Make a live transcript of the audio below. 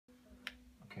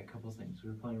So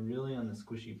we're pulling really on the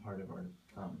squishy part of our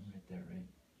thumb right there, right?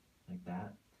 Like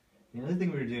that. The other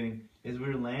thing we were doing is we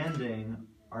were landing,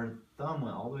 our thumb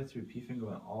went all the way through, P finger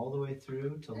went all the way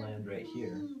through to land right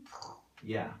here.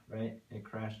 Yeah, right? It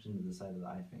crashed into the side of the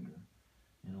eye finger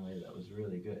in a way that was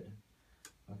really good.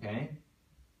 Okay?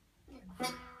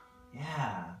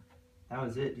 Yeah, that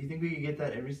was it. Do you think we could get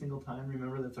that every single time?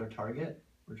 Remember, that's our target.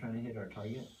 We're trying to hit our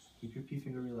target. Keep your P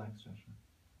finger relaxed, Joshua.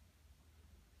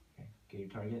 Okay, get your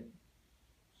target.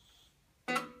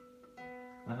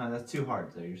 That's too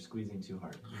hard though. You're squeezing too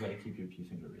hard. You gotta keep your P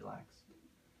finger relaxed.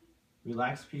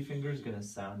 Relaxed P finger is gonna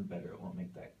sound better. It won't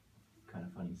make that kind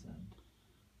of funny sound.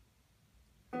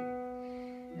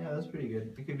 Yeah, that's pretty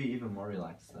good. It could be even more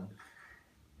relaxed though.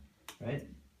 Right?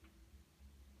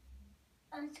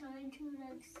 I'm trying to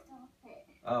stop it.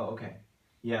 Oh, okay.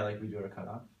 Yeah, like we do our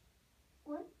cutoff.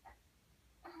 What?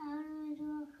 How do I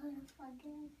do a cutoff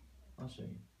again? I'll show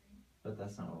you. But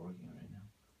that's not what we're working on right now.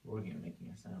 We're working on making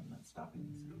a sound, not stopping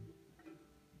the sound.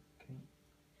 Okay.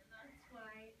 That's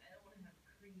why I don't want to have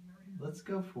creamer. Let's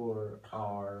go for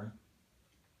our.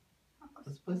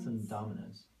 Let's play some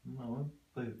dominoes. I want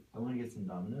to get some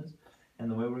dominoes. And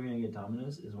the way we're going to get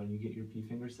dominoes is when you get your P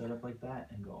finger set up like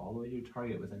that and go all the way to your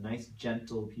target with a nice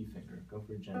gentle P finger. Go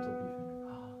for a gentle P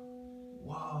finger.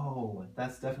 Whoa,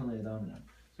 that's definitely a domino.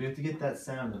 So we have to get that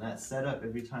sound and that set up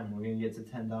every time. We're going to get to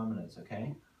 10 dominoes,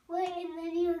 okay? Wait, and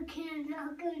then you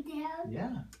cannot go down?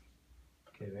 Yeah.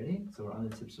 Okay, ready? So we're on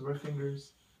the tips of our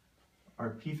fingers.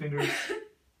 Our P fingers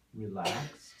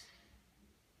relaxed.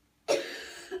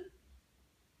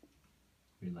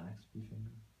 Relax, P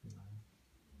finger. Relax.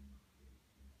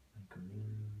 Like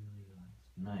really relaxed.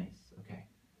 Nice. Okay.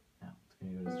 Now it's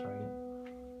gonna go to its target.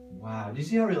 Wow. Did you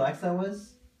see how relaxed that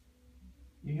was?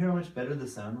 You hear how much better the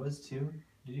sound was too?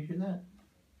 Did you hear that?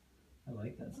 I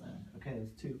like that sound. Okay,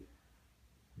 that's 2. Here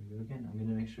we go again. I'm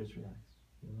gonna make sure it's relaxed.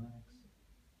 Relax.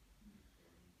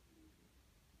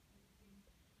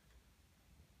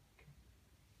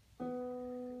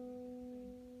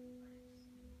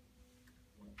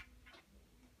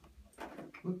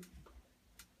 Whoop.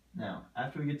 Now,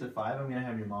 after we get to 5, I'm going to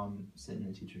have your mom sit in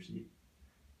the teacher seat.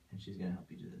 And she's going to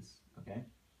help you do this, okay?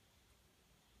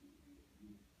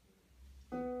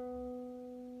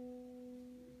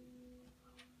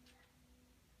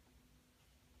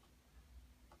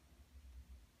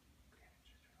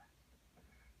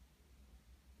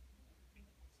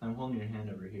 So I'm holding your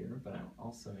hand over here, but I'm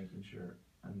also making sure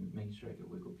I can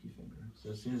wiggle P finger.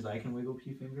 So as soon as I can wiggle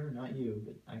P finger, not you,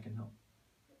 but I can help.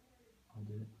 I'll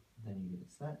do it. Then you get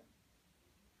it set.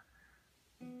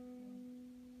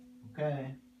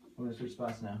 Okay, we're going to switch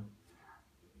spots now.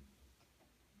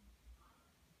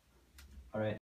 All right.